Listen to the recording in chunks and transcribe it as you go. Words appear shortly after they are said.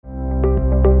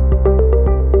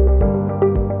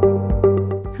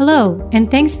Hello,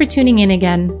 and thanks for tuning in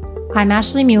again. I'm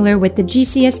Ashley Mueller with the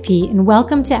GCSP, and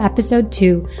welcome to episode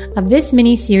 2 of this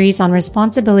mini-series on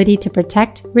responsibility to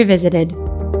protect Revisited.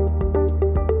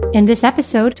 In this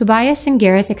episode, Tobias and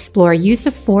Gareth explore use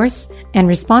of force and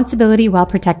responsibility while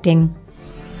protecting.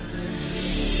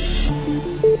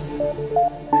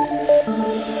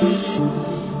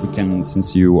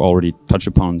 Since you already touched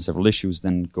upon several issues,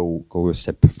 then go a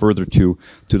step further to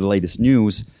the latest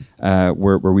news,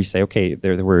 where we say, okay,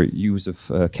 there were use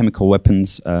of chemical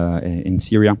weapons in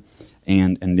Syria,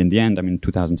 and in the end, I mean,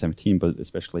 2017, but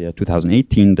especially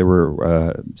 2018, there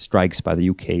were strikes by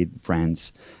the UK,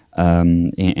 France,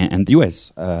 and the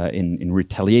US in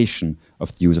retaliation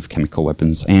of the use of chemical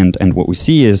weapons. And what we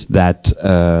see is that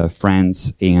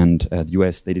France and the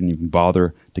US, they didn't even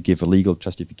bother to give a legal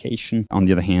justification. On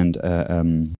the other hand,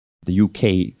 the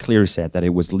UK clearly said that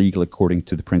it was legal according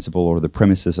to the principle or the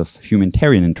premises of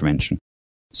humanitarian intervention.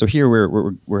 So here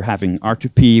we're having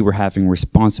R2P, we're having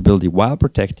responsibility while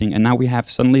protecting, and now we have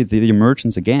suddenly the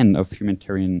emergence again of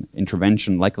humanitarian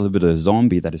intervention, like a little bit of a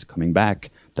zombie that is coming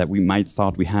back, that we might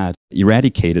thought we had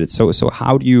eradicated. So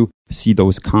how do you see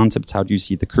those concepts? How do you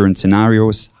see the current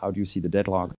scenarios? How do you see the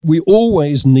deadlock? We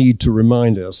always need to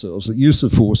remind ourselves that use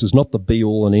of force is not the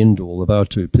be-all and end-all of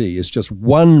R2P. It's just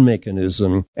one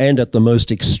mechanism, and at the most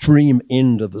extreme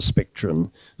end of the spectrum,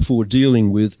 for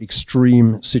dealing with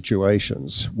extreme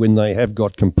situations when they have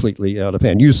got completely out of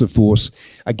hand. Use of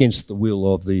force against the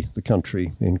will of the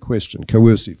country in question,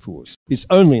 coercive force. It's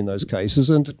only in those cases,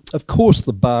 and of course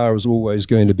the bar is always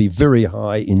going to be very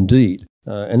high indeed.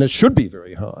 And it should be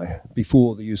very high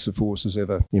before the use of force is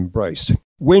ever embraced.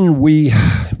 When we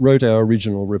wrote our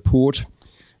original report,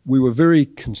 we were very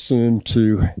concerned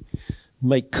to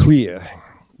make clear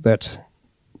that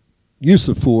use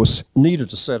of force needed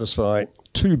to satisfy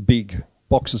two big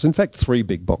boxes, in fact 3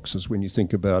 big boxes when you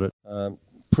think about it,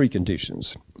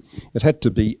 preconditions. It had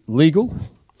to be legal,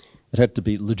 it had to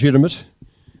be legitimate,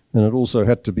 and it also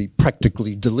had to be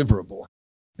practically deliverable.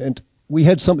 And we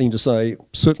had something to say,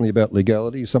 certainly about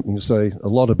legality, something to say a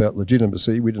lot about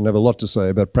legitimacy. We didn't have a lot to say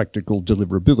about practical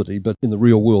deliverability, but in the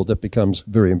real world that becomes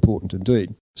very important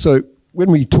indeed. So when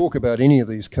we talk about any of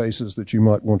these cases that you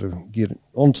might want to get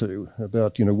onto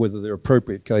about, whether they're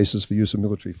appropriate cases for use of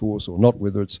military force or not,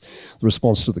 whether it's the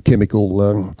response to the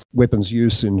chemical weapons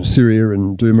use in Syria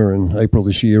and Douma in April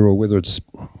this year, or whether it's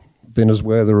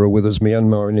Venezuela or whether it's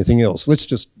Myanmar or anything else. Let's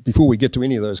just, before we get to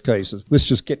any of those cases, let's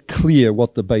just get clear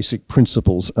what the basic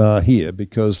principles are here,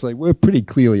 because they were pretty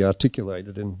clearly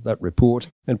articulated in that report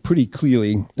and pretty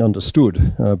clearly understood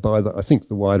by, I think,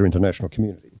 the wider international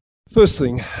community. First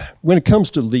thing, when it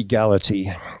comes to legality,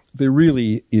 there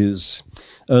really is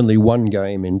only one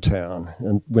game in town,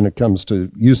 and when it comes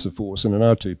to use of force in an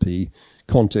R2P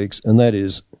context, and that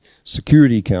is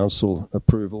Security Council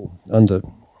approval under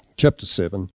Chapter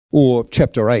 7, or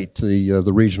Chapter 8,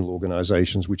 the regional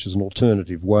organisations, which is an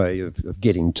alternative way of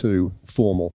getting to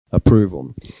formal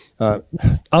approval.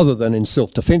 Other than in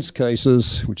self-defence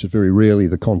cases, which is very rarely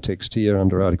the context here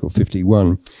under Article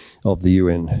 51 of the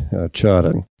UN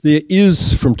Charter. There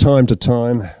is, from time to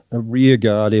time, a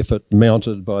rearguard effort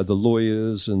mounted by the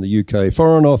lawyers in the UK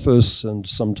Foreign Office and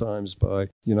sometimes by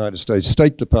the United States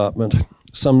State Department,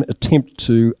 some attempt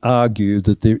to argue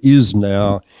that there is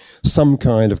now some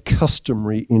kind of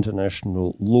customary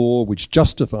international law which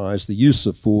justifies the use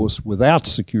of force without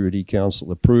Security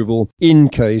Council approval in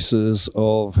cases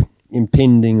of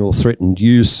impending or threatened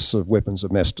use of weapons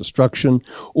of mass destruction,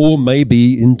 or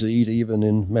maybe indeed even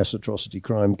in mass atrocity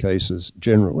crime cases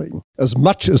generally. As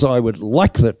much as I would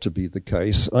like that to be the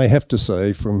case, I have to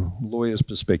say from lawyers'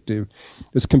 perspective,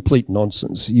 it's complete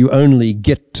nonsense. You only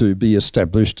get to be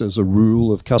established as a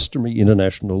rule of customary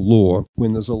international law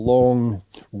when there's a long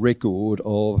record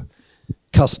of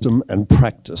custom and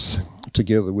practice,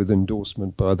 together with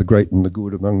endorsement by the great and the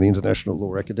good among the international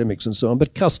law academics and so on,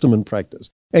 but custom and practice.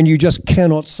 And you just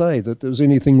cannot say that there's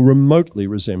anything remotely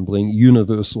resembling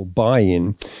universal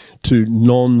buy-in to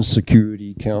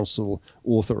non-Security Council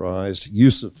authorised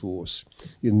use of force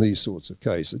in these sorts of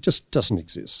cases. It just doesn't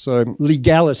exist. So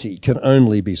legality can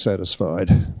only be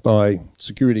satisfied by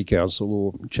Security Council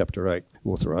or Chapter 8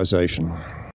 authorisation.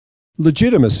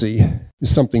 Legitimacy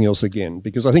is something else again,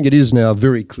 because I think it is now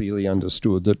very clearly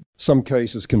understood that some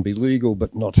cases can be legal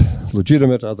but not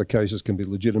legitimate, other cases can be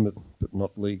legitimate but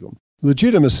not legal.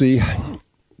 Legitimacy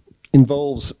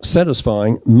involves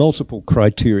satisfying multiple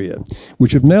criteria,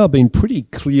 which have now been pretty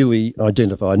clearly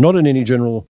identified, not in any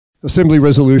General Assembly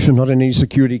resolution, not in any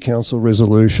Security Council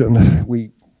resolution.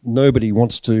 We nobody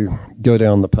wants to go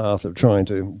down the path of trying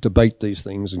to debate these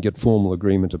things and get formal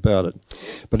agreement about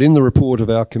it. But in the report of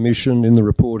our commission, in the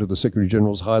report of the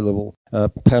Secretary-General's high-level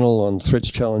panel on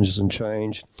threats, challenges and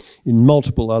change, in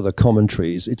multiple other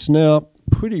commentaries, it's now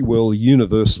pretty well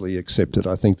universally accepted,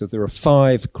 I think, that there are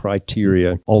 5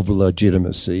 criteria of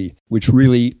legitimacy which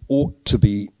really ought to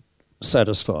be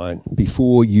satisfied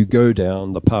before you go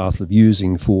down the path of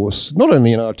using force, not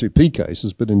only in R2P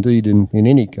cases, but indeed in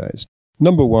any case.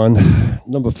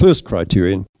 First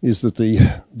criterion is that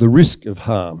the risk of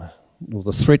harm, or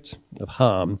the threat of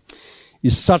harm,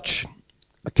 is such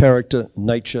a character,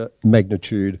 nature,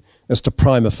 magnitude as to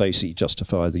prima facie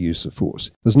justify the use of force.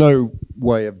 There's no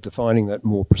way of defining that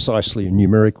more precisely in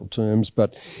numerical terms,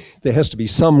 but there has to be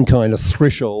some kind of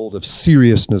threshold of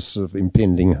seriousness of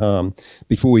impending harm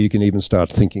before you can even start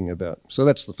thinking about it. So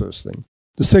that's the first thing.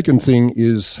 The second thing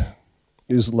is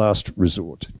last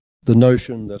resort. The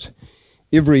notion that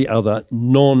every other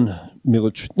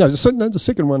non-military... the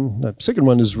second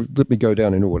one is, let me go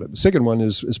down in order. The second one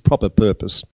is proper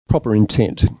purpose, proper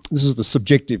intent. This is the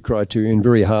subjective criterion,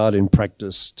 very hard in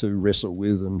practice to wrestle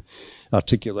with and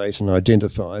articulate and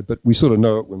identify, but we sort of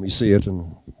know it when we see it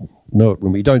and know it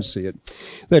when we don't see it.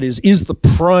 That is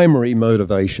the primary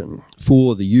motivation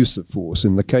for the use of force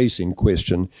in the case in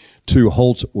question to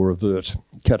halt or avert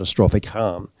catastrophic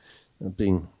harm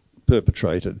being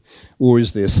perpetrated, or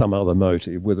is there some other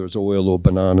motive, whether it's oil or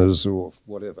bananas or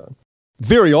whatever?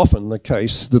 Very often the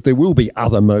case that there will be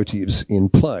other motives in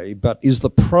play, but is the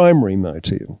primary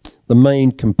motive, the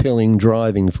main compelling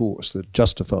driving force that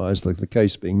justifies the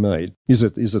case being made, is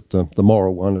it the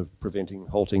moral one of preventing,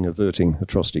 halting, averting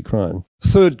atrocity crime?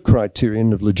 Third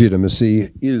criterion of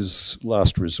legitimacy is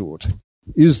last resort.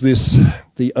 Is this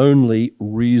the only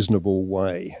reasonable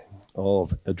way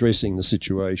of addressing the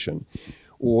situation?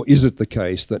 Or is it the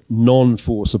case that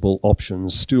non-forcible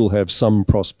options still have some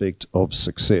prospect of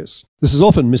success? This is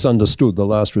often misunderstood, the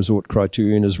last resort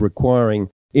criterion, as requiring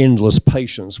endless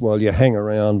patience while you hang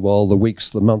around while the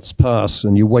weeks, the months pass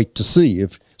and you wait to see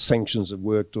if sanctions have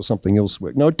worked or something else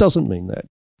worked. No, it doesn't mean that.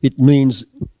 It means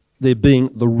there being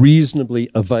the reasonably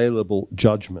available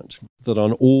judgment that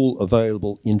on all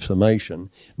available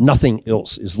information, nothing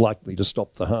else is likely to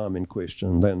stop the harm in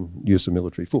question than use of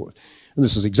military force. And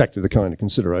this is exactly the kind of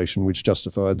consideration which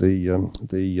justified the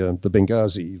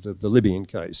Benghazi, the Libyan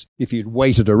case. If you'd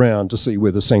waited around to see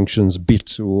whether sanctions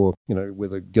bit or,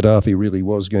 whether Gaddafi really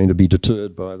was going to be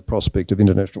deterred by the prospect of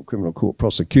International Criminal Court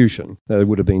prosecution, there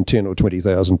would have been 10 or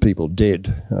 20,000 people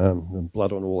dead, and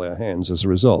blood on all our hands as a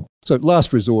result. So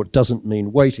last resort doesn't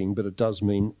mean waiting, but it does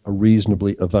mean a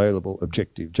reasonably available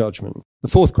objective judgment. The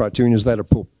fourth criterion is that of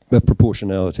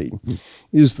proportionality.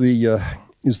 Is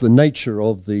the nature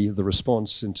of the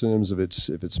response in terms of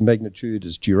its magnitude,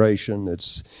 its duration,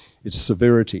 its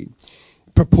severity,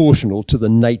 proportional to the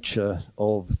nature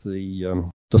of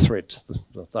the threat,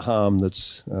 the harm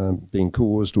that's being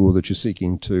caused or that you're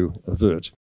seeking to avert.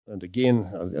 And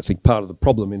again, I think part of the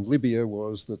problem in Libya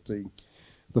was that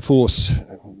the force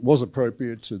was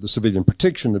appropriate to the civilian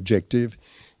protection objective,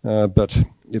 but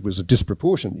it was a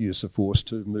disproportionate use of force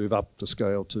to move up the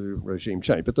scale to regime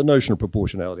change. But the notion of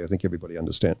proportionality, I think everybody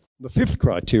understands. The fifth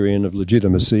criterion of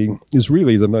legitimacy is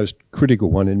really the most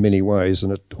critical one in many ways,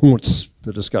 and it haunts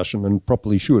the discussion and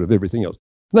properly should of everything else.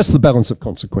 And that's the balance of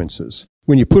consequences.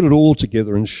 When you put it all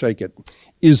together and shake it,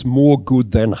 is more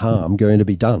good than harm going to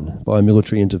be done by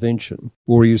military intervention?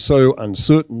 Or are you so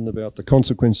uncertain about the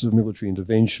consequences of military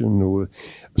intervention, or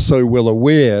so well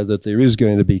aware that there is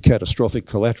going to be catastrophic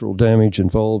collateral damage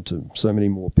involved to so many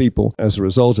more people as a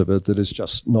result of it, that it's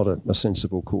just not a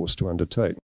sensible course to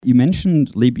undertake? You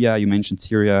mentioned Libya, you mentioned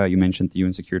Syria, you mentioned the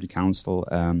UN Security Council,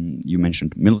 you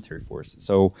mentioned military force.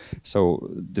 So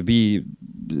to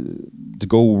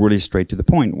go really straight to the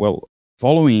point, well,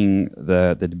 following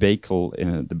the debacle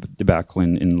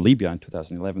in Libya in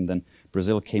 2011, then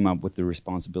Brazil came up with the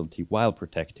responsibility while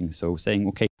protecting. So saying,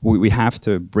 okay, we have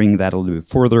to bring that a little bit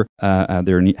further.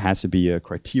 There has to be a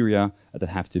criteria that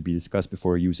have to be discussed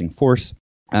before using force.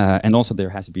 And also there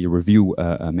has to be a review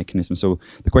mechanism. So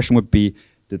the question would be,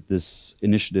 did this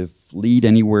initiative lead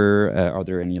anywhere? Are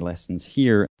there any lessons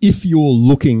here? If you're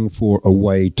looking for a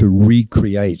way to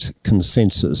recreate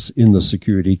consensus in the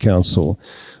Security Council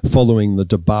following the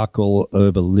debacle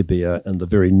over Libya and the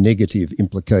very negative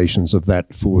implications of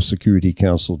that for Security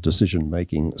Council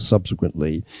decision-making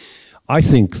subsequently, I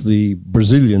think the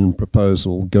Brazilian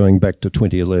proposal going back to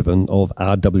 2011 of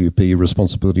R2P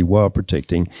responsibility while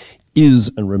protecting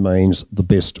is and remains the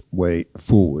best way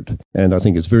forward. And I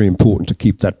think it's very important to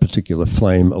keep that particular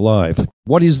flame alive.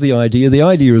 What is the idea? The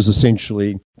idea is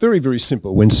essentially very, very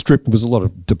simple. When stripped, there was a lot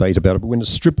of debate about it, but when it's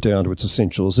stripped down to its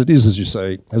essentials, it is, as you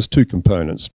say, has two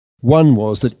components. One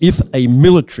was that if a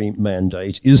military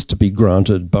mandate is to be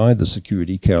granted by the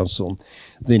Security Council,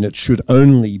 then it should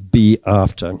only be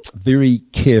after very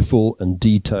careful and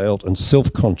detailed and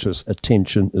self-conscious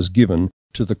attention is given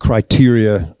to the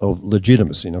criteria of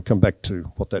legitimacy. And I'll come back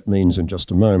to what that means in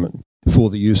just a moment, for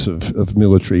the use of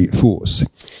military force.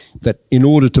 That in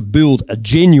order to build a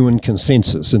genuine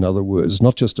consensus, in other words,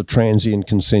 not just a transient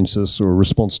consensus or a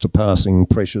response to passing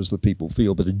pressures that people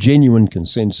feel, but a genuine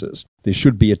consensus, there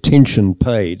should be attention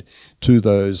paid to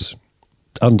those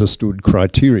understood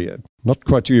criteria. Not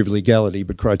criteria of legality,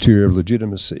 but criteria of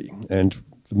legitimacy. And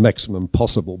the maximum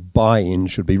possible buy-in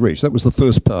should be reached. That was the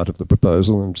first part of the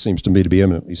proposal, and seems to me to be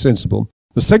eminently sensible.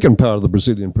 The second part of the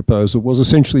Brazilian proposal was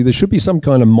essentially there should be some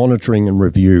kind of monitoring and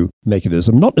review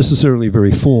mechanism, not necessarily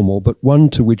very formal, but one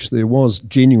to which there was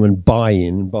genuine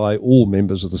buy-in by all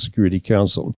members of the Security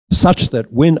Council, such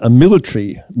that when a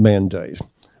military mandate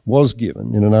was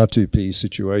given in an R2P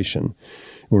situation,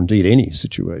 or indeed any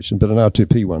situation, but an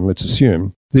R2P one, let's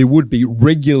assume, there would be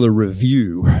regular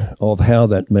review of how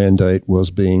that mandate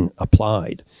was being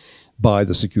applied by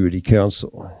the Security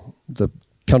Council. The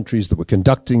countries that were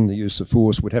conducting the use of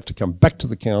force would have to come back to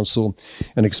the Council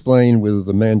and explain whether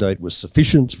the mandate was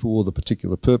sufficient for the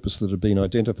particular purpose that had been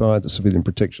identified, the civilian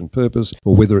protection purpose,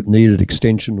 or whether it needed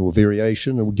extension or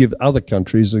variation, and would give other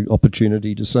countries an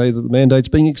opportunity to say that the mandate's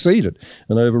being exceeded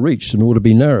and overreached and ought to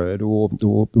be narrowed or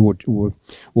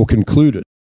concluded.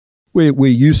 We're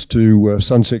used to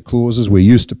sunset clauses. We're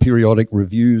used to periodic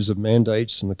reviews of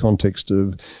mandates in the context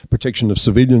of protection of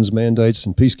civilians' mandates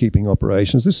and peacekeeping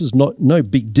operations. This is no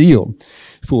big deal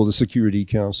for the Security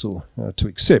Council to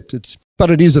accept.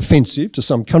 But it is offensive to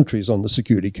some countries on the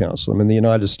Security Council. I mean, the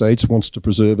United States wants to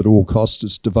preserve at all costs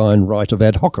its divine right of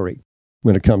ad hocery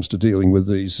when it comes to dealing with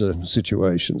these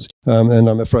situations. And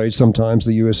I'm afraid sometimes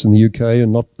the US and the UK are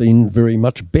not being very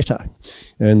much better.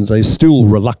 And they're still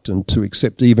reluctant to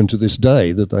accept, even to this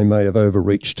day, that they may have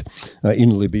overreached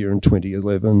in Libya in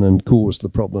 2011 and caused the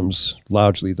problems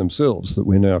largely themselves that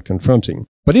we're now confronting.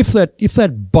 But if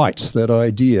that bites, that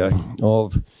idea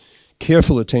of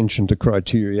careful attention to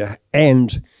criteria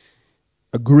and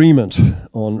agreement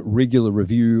on regular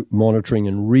review, monitoring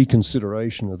and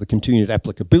reconsideration of the continued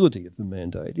applicability of the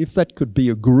mandate, if that could be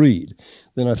agreed,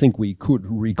 then I think we could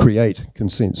recreate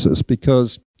consensus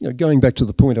because, going back to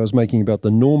the point I was making about the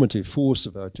normative force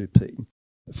of R2P,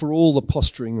 for all the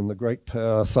posturing and the great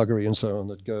power, thuggery and so on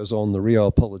that goes on, the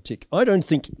realpolitik, I don't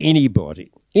think anybody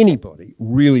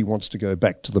really wants to go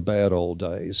back to the bad old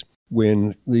days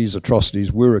when these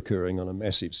atrocities were occurring on a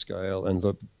massive scale and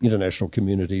the international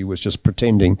community was just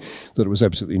pretending that it was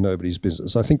absolutely nobody's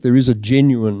business. I think there is a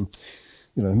genuine,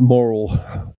 moral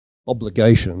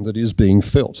obligation that is being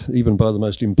felt, even by the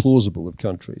most implausible of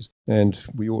countries. And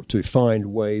we ought to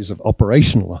find ways of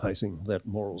operationalising that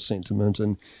moral sentiment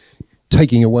and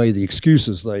taking away the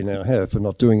excuses they now have for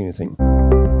not doing anything.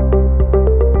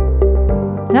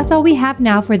 That's all we have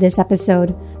now for this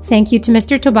episode. Thank you to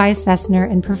Mr. Tobias Fessner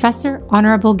and Professor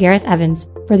Honorable Gareth Evans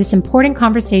for this important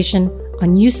conversation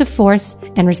on use of force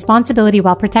and responsibility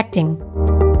while protecting.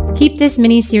 Keep this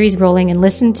mini-series rolling and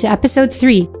listen to episode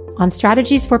 3 on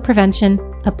strategies for prevention,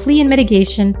 a plea and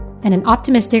mitigation, and an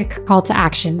optimistic call to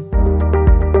action.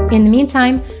 In the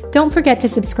meantime, don't forget to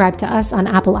subscribe to us on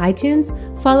Apple iTunes,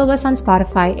 follow us on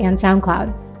Spotify and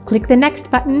SoundCloud. Click the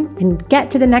next button and get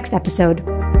to the next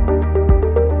episode.